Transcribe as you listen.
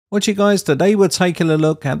What you guys, today we're taking a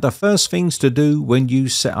look at the first things to do when you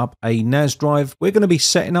set up a NAS drive. We're going to be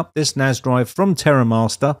setting up this NAS drive from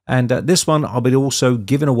TerraMaster, and this one I'll be also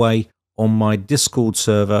giving away on my Discord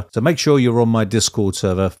server. So make sure you're on my Discord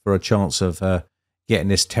server for a chance of getting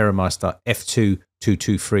this TerraMaster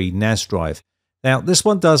F2223 NAS drive. Now this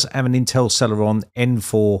one does have an Intel Celeron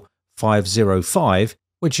N4505,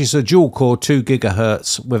 which is a dual core 2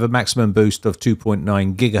 GHz with a maximum boost of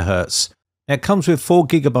 2.9 GHz. It comes with 4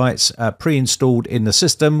 GB pre-installed in the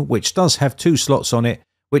system, which does have 2 slots on it,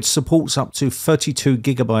 which supports up to 32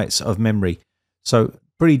 GB of memory. So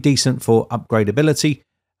pretty decent for upgradability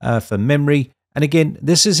for memory. And again,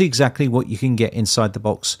 this is exactly what you can get inside the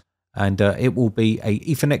box. And it will be a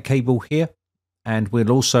Ethernet cable here. And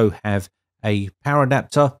we'll also have a power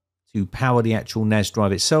adapter to power the actual NAS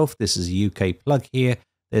drive itself. This is a UK plug here.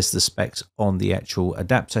 There's the specs on the actual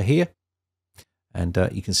adapter here. And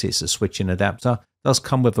you can see it's a switching adapter. It does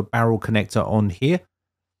come with a barrel connector on here.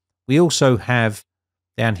 We also have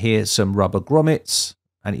down here some rubber grommets,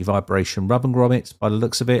 anti-vibration rubber grommets by the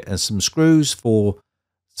looks of it, and some screws for,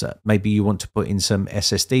 so maybe you want to put in some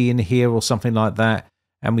SSD in here or something like that.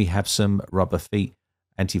 And we have some rubber feet,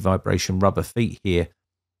 anti-vibration rubber feet here.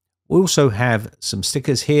 We also have some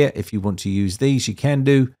stickers here. If you want to use these, you can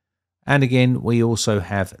do. And again, we also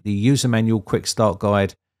have the user manual, quick start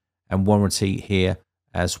guide, and warranty here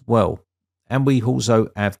as well. And we also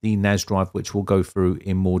have the NAS drive, which we'll go through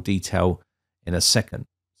in more detail in a second.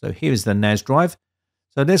 So here's the NAS drive.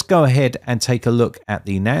 So let's go ahead and take a look at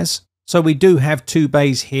the NAS. So we do have 2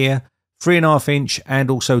 bays here, 3.5 inch and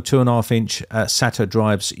also 2.5 inch SATA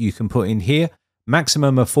drives you can put in here.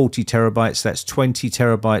 Maximum of 40 terabytes, that's 20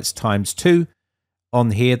 terabytes times 2.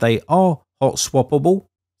 On here, they are hot swappable.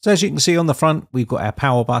 So as you can see on the front, we've got our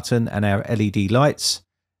power button and our LED lights.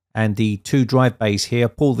 And the 2 drive bays here,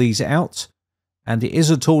 pull these out. And it is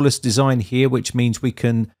a toolless design here, which means we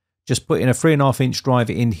can just put in a 3.5 inch drive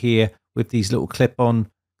in here with these little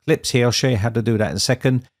clip-on clips here. I'll show you how to do that in a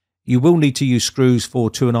second. You will need to use screws for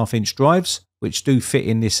 2.5 inch drives, which do fit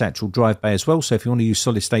in this actual drive bay as well. So if you want to use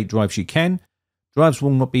solid state drives, you can. Drives will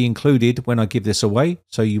not be included when I give this away.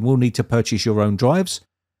 So you will need to purchase your own drives.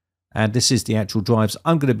 And this is the actual drives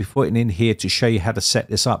I'm going to be putting in here to show you how to set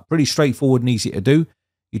this up. Pretty straightforward and easy to do.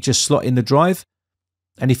 You just slot in the drive,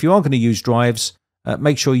 and if you are going to use drives,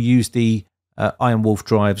 make sure you use the Iron Wolf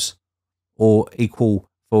drives or equal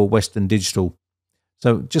for Western Digital.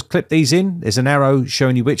 So just clip these in. There's an arrow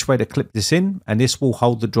showing you which way to clip this in, and this will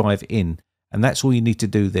hold the drive in, and that's all you need to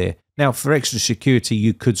do there. Now, for extra security,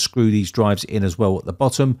 you could screw these drives in as well at the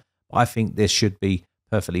bottom. I think this should be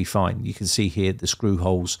perfectly fine. You can see here the screw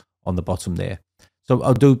holes on the bottom there. So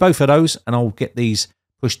I'll do both of those, and I'll get these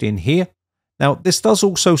pushed in here. Now, this does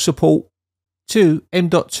also support 2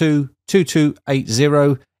 M.2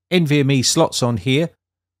 2280 NVMe slots on here,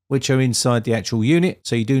 which are inside the actual unit.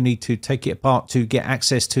 So you do need to take it apart to get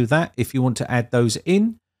access to that if you want to add those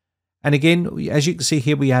in. And again, as you can see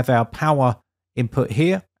here, we have our power input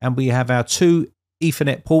here, and we have our 2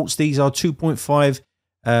 Ethernet ports. These are 2.5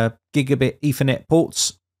 gigabit Ethernet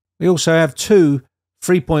ports. We also have 2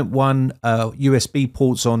 3.1 USB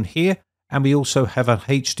ports on here, and we also have a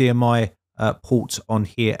HDMI port on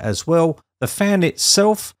here as well. The fan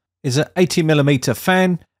itself is an 80mm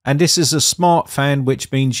fan, and this is a smart fan,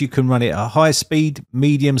 which means you can run it at high speed,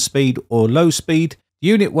 medium speed, or low speed. The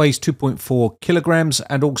unit weighs 2.4 kilograms,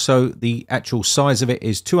 and also the actual size of it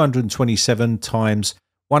is 227 times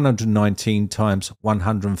 119 times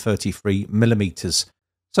 133 millimeters.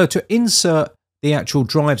 So to insert the actual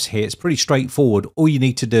drives here, it's pretty straightforward. All you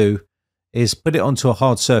need to do is put it onto a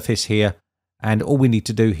hard surface here. And all we need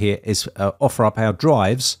to do here is offer up our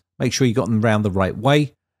drives, make sure you got them round the right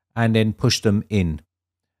way, and then push them in.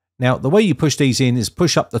 Now, the way you push these in is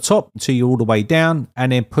push up the top until you're all the way down,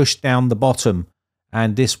 and then push down the bottom,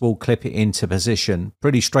 and this will clip it into position.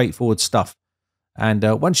 Pretty straightforward stuff. And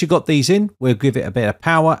once you've got these in, we'll give it a bit of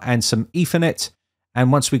power and some Ethernet.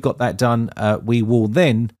 And once we've got that done, we will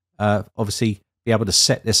then obviously be able to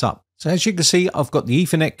set this up. So as you can see, I've got the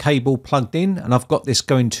Ethernet cable plugged in, and I've got this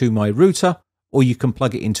going to my router, or you can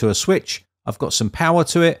plug it into a switch. I've got some power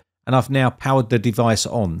to it, and I've now powered the device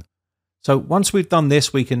on. So once we've done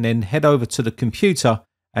this, we can then head over to the computer,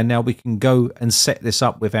 and now we can go and set this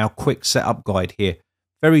up with our quick setup guide here.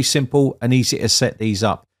 Very simple and easy to set these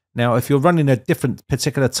up. Now, if you're running a different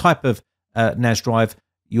particular type of NAS drive,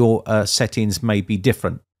 your settings may be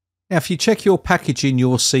different. Now, if you check your packaging,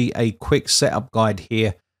 you'll see a quick setup guide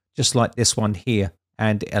here, just like this one here,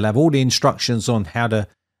 and it'll have all the instructions on how to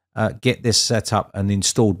get this set up and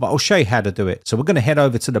installed, but I'll show you how to do it. So we're going to head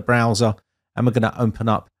over to the browser, and we're going to open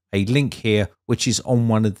up a link here, which is on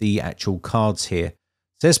one of the actual cards here.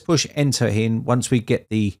 So let's push enter in once we get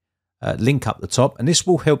the link up the top, and this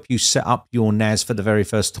will help you set up your NAS for the very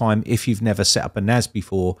first time. If you've never set up a NAS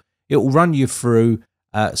before, it will run you through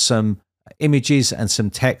some images and some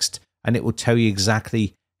text, and it will tell you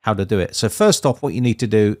exactly how to do it. So first off, what you need to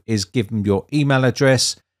do is give them your email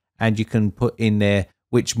address, and you can put in there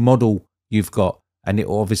which model you've got, and it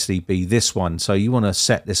will obviously be this one. So you want to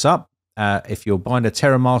set this up. If you're buying a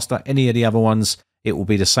TerraMaster, any of the other ones, it will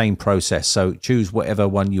be the same process. So choose whatever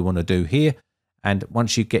one you want to do here. And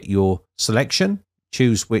once you get your selection,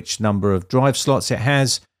 choose which number of drive slots it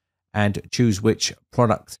has, and choose which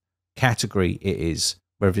product category it is,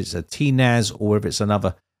 whether it's a TNAS or whether it's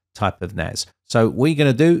another type of NAS. So what you're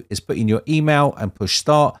going to do is put in your email and push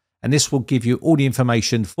start, and this will give you all the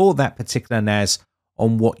information for that particular NAS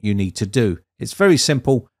on what you need to do. It's very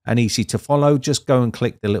simple and easy to follow. Just go and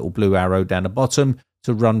click the little blue arrow down the bottom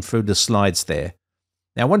to run through the slides there.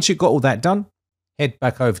 Now, once you've got all that done, head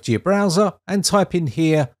back over to your browser and type in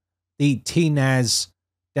here the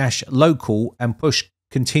TNAS-local and push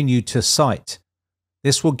continue to site.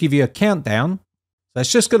 This will give you a countdown. So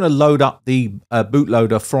it's just going to load up the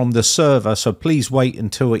bootloader from the server. So please wait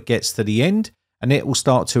until it gets to the end, and it will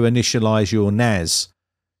start to initialize your NAS.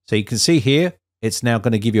 So you can see here, it's now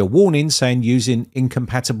going to give you a warning saying using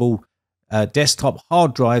incompatible desktop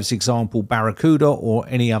hard drives, example Barracuda, or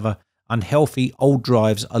any other unhealthy old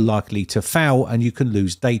drives are likely to fail and you can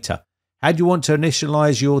lose data. How do you want to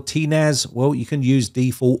initialize your TNAS? Well, you can use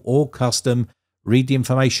default or custom. Read the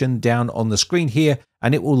information down on the screen here,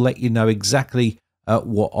 and it will let you know exactly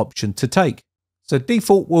what option to take. So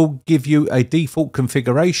default will give you a default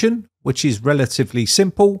configuration, which is relatively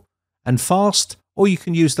simple and fast, or you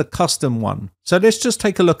can use the custom one. So let's just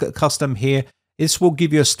take a look at custom here. This will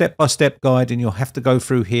give you a step-by-step guide, and you'll have to go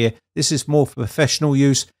through here. This is more for professional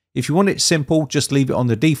use. If you want it simple, just leave it on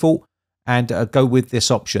the default and go with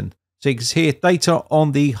this option. So you can see here, data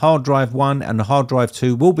on the hard drive 1 and the hard drive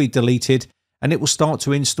 2 will be deleted, and it will start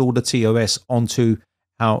to install the TOS onto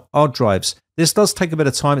our hard drives. This does take a bit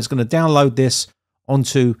of time. It's going to download this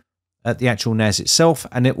onto the actual NAS itself,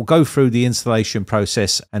 and it will go through the installation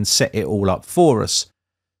process and set it all up for us.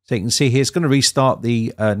 So you can see here, it's going to restart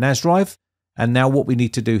the NAS drive. And now what we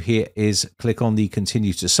need to do here is click on the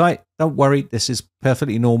continue to site. Don't worry, this is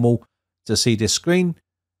perfectly normal to see this screen.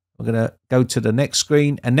 We're going to go to the next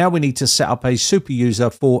screen, and now we need to set up a super user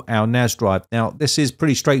for our NAS drive. Now, this is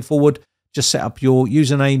pretty straightforward. Just set up your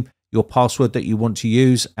username, your password that you want to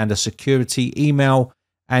use, and a security email,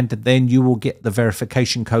 and then you will get the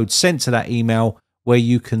verification code sent to that email where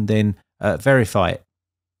you can then verify it.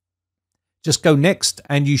 Just go next,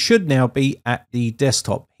 and you should now be at the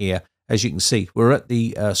desktop here. As you can see, we're at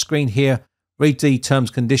the screen here. Read the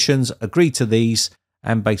terms, conditions, agree to these,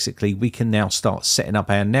 and basically we can now start setting up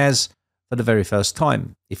our NAS for the very first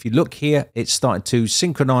time. If you look here, it's starting to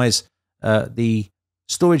synchronize the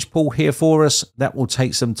storage pool here for us. That will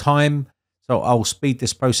take some time, so I'll speed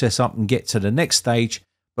this process up and get to the next stage,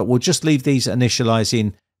 but we'll just leave these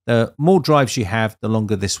initializing. The more drives you have, the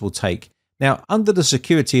longer this will take. Now, under the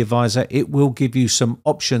security advisor, it will give you some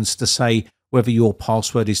options to say whether your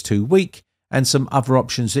password is too weak, and some other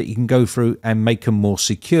options that you can go through and make them more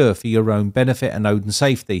secure for your own benefit and own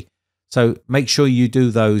safety. So make sure you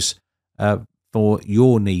do those for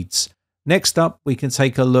your needs. Next up, we can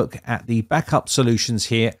take a look at the backup solutions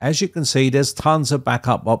here. As you can see, there's tons of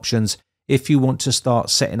backup options. If you want to start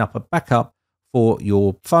setting up a backup for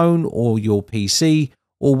your phone or your PC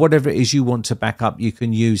or whatever it is you want to back up, you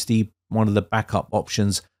can use one of the backup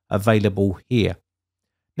options available here.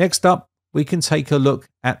 Next up, we can take a look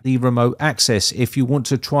at the remote access. If you want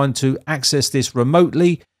to try to access this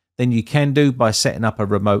remotely, then you can do by setting up a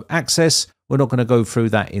remote access. We're not going to go through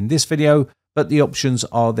that in this video, but the options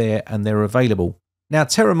are there and they're available. Now,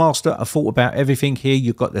 TerraMaster have thought about everything here.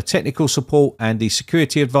 You've got the technical support and the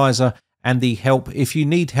security advisor and the help. If you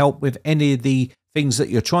need help with any of the things that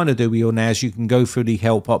you're trying to do with your NAS, you can go through the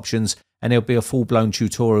help options, and there'll be a full-blown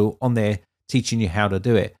tutorial on there teaching you how to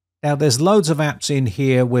do it. Now, there's loads of apps in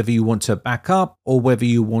here, whether you want to back up or whether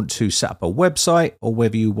you want to set up a website or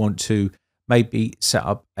whether you want to maybe set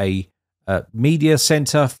up a media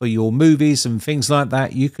center for your movies and things like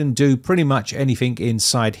that. You can do pretty much anything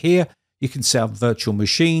inside here. You can set up virtual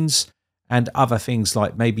machines and other things,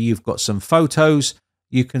 like maybe you've got some photos.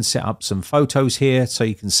 You can set up some photos here so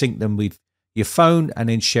you can sync them with your phone and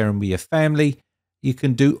then share them with your family. You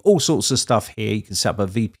can do all sorts of stuff here. You can set up a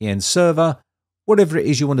VPN server. Whatever it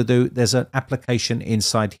is you want to do, there's an application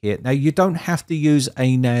inside here. Now, you don't have to use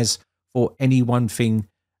a NAS for any one thing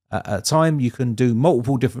at a time. You can do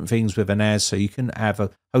multiple different things with a NAS. So you can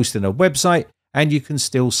have hosting a website, and you can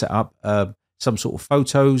still set up some sort of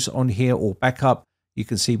photos on here or backup. You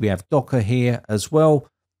can see we have Docker here as well,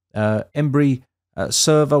 Embry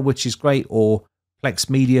server, which is great, or Plex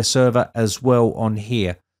Media server as well on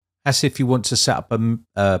here. That's if you want to set up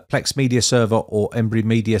a Plex Media server or Embry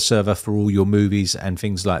Media server for all your movies and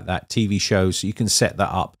things like that, TV shows. You can set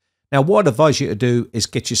that up. Now, what I'd advise you to do is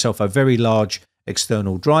get yourself a very large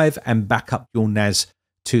external drive and back up your NAS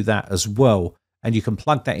to that as well. And you can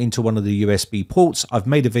plug that into one of the USB ports. I've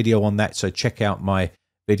made a video on that, so check out my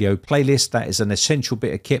video playlist. That is an essential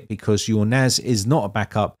bit of kit because your NAS is not a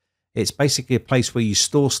backup. It's basically a place where you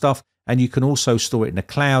store stuff, and you can also store it in the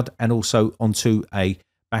cloud and also onto a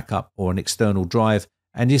backup or an external drive.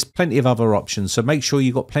 And there's plenty of other options. So make sure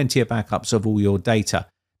you've got plenty of backups of all your data.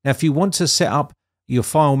 Now, if you want to set up your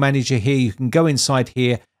file manager here, you can go inside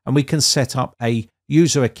here and we can set up a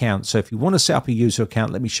user account. So if you want to set up a user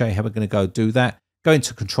account, let me show you how we're going to go do that. Go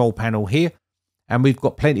into control panel here, and we've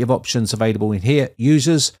got plenty of options available in here.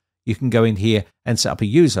 Users, you can go in here and set up a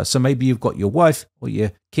user. So maybe you've got your wife or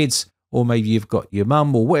your kids, or maybe you've got your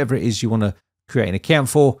mum, or whatever it is you want to create an account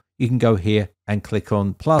for. You can go here and click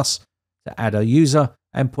on plus to add a user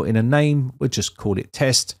and put in a name. We'll just call it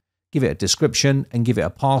test, give it a description and give it a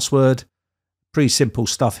password. Pretty simple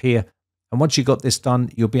stuff here. And once you've got this done,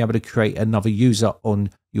 you'll be able to create another user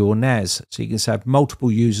on your NAS. So you can have multiple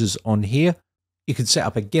users on here. You can set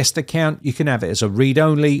up a guest account. You can have it as a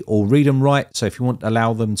read-only or read and write. So if you want to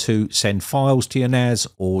allow them to send files to your NAS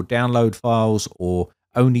or download files or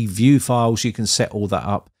only view files, you can set all that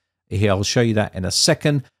up here. I'll show you that in a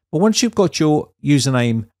second. But once you've got your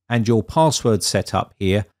username and your password set up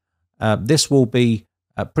here, this will be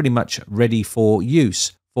pretty much ready for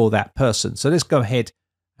use for that person. So let's go ahead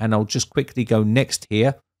and I'll just quickly go next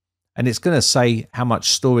here. And it's going to say how much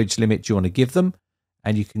storage limit you want to give them.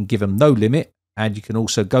 And you can give them no limit. And you can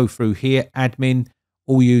also go through here, admin,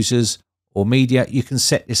 all users or media. You can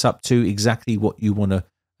set this up to exactly what you want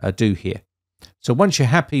to do here. So once you're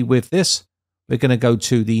happy with this, we're going to go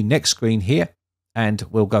to the next screen here, and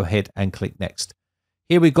we'll go ahead and click next.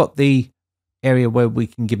 Here we've got the area where we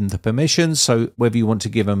can give them the permissions. So whether you want to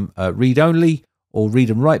give them read only or read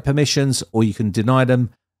and write permissions, or you can deny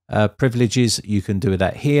them privileges, you can do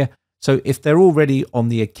that here. So if they're already on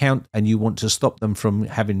the account and you want to stop them from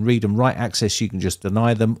having read and write access, you can just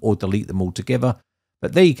deny them or delete them altogether.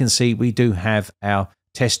 But there you can see we do have our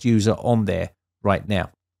test user on there right now,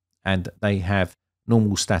 and they have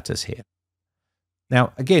normal status here.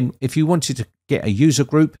 Now, again, if you wanted to get a user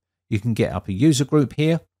group, you can get up a user group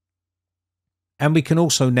here. And we can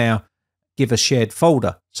also now give a shared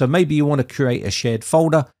folder. So maybe you want to create a shared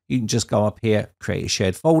folder. You can just go up here, create a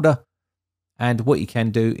shared folder. And what you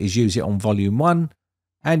can do is use it on volume 1.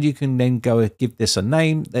 And you can then go give this a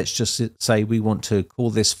name. Let's just say we want to call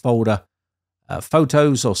this folder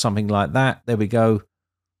photos or something like that. There we go.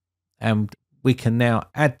 And we can now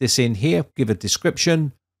add this in here, give a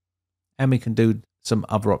description, and we can do some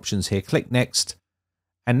other options here. Click next.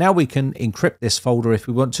 And now we can encrypt this folder if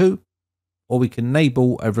we want to, or we can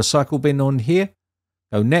enable a recycle bin on here.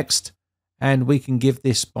 Go next. And we can give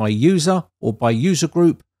this by user or by user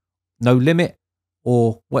group, no limit,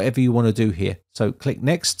 or whatever you want to do here. So click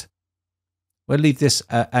next. We'll leave this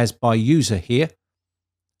as by user here.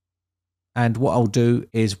 And what I'll do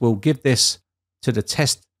is we'll give this to the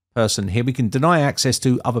test person here. We can deny access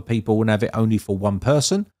to other people and have it only for one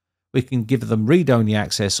person. We can give them read-only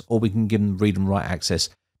access, or we can give them read and write access,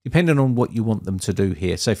 depending on what you want them to do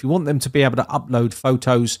here. So if you want them to be able to upload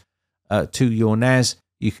photos to your NAS,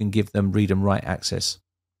 you can give them read and write access.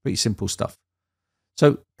 Pretty simple stuff.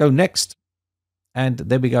 So go next. And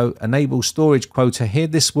there we go. Enable storage quota here.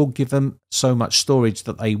 This will give them so much storage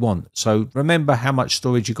that they want. So remember how much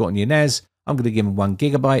storage you got on your NAS. I'm going to give them 1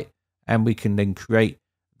 GB, and we can then create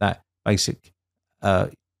that basic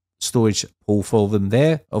storage pool for them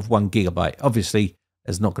there of 1 GB. Obviously,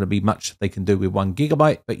 there's not going to be much they can do with 1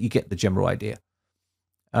 GB, but you get the general idea.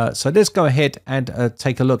 So let's go ahead and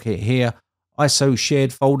take a look at here. ISO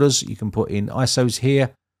shared folders. You can put in ISOs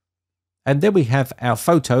here. And then we have our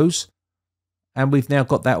photos. And we've now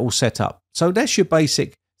got that all set up. So that's your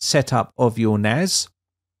basic setup of your NAS.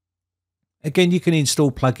 Again, you can install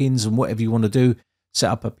plugins and whatever you want to do. Set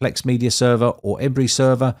up a Plex Media server or Embry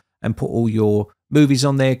server and put all your movies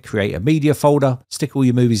on there. Create a media folder, stick all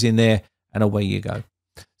your movies in there, and away you go.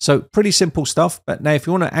 So pretty simple stuff. But now if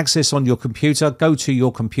you want to access on your computer, go to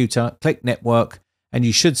your computer, click network, and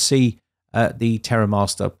you should see the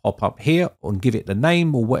TerraMaster pop up here, and give it the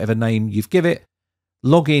name or whatever name you've given it.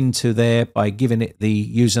 Log into there by giving it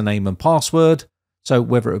the username and password. So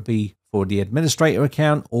whether it be for the administrator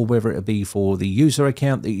account or whether it be for the user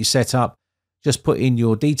account that you set up, just put in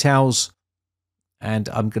your details, and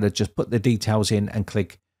I'm going to just put the details in and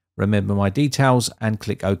click remember my details and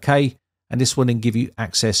click OK. And this will then give you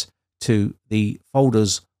access to the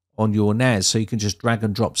folders on your NAS, so you can just drag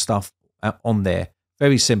and drop stuff on there.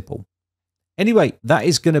 Very simple. Anyway, that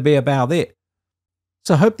is going to be about it.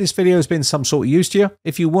 So I hope this video has been some sort of use to you.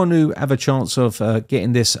 If you want to have a chance of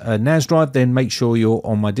getting this NAS drive, then make sure you're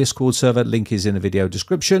on my Discord server. Link is in the video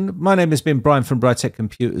description. My name has been Brian from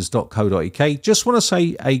briteccomputers.co.uk. Just want to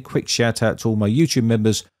say a quick shout out to all my YouTube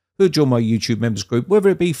members who join my YouTube members group, whether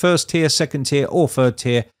it be first tier, second tier or third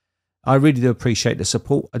tier. I really do appreciate the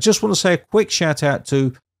support. I just want to say a quick shout out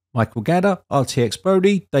to Michael Gadder, RTX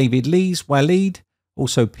Brody, David Lees, Waleed,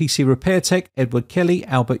 also PC Repair Tech, Edward Kelly,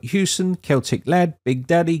 Albert Hewson, Celtic Lad, Big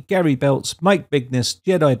Daddy, Gary Belts, Mike Bigness,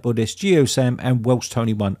 Jedi Buddhist, GeoSam and Welsh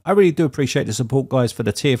Tony 1. I really do appreciate the support, guys, for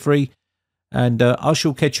the tier 3. And I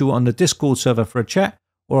shall catch you on the Discord server for a chat,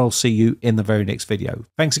 or I'll see you in the very next video.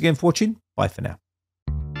 Thanks again for watching. Bye for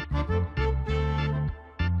now.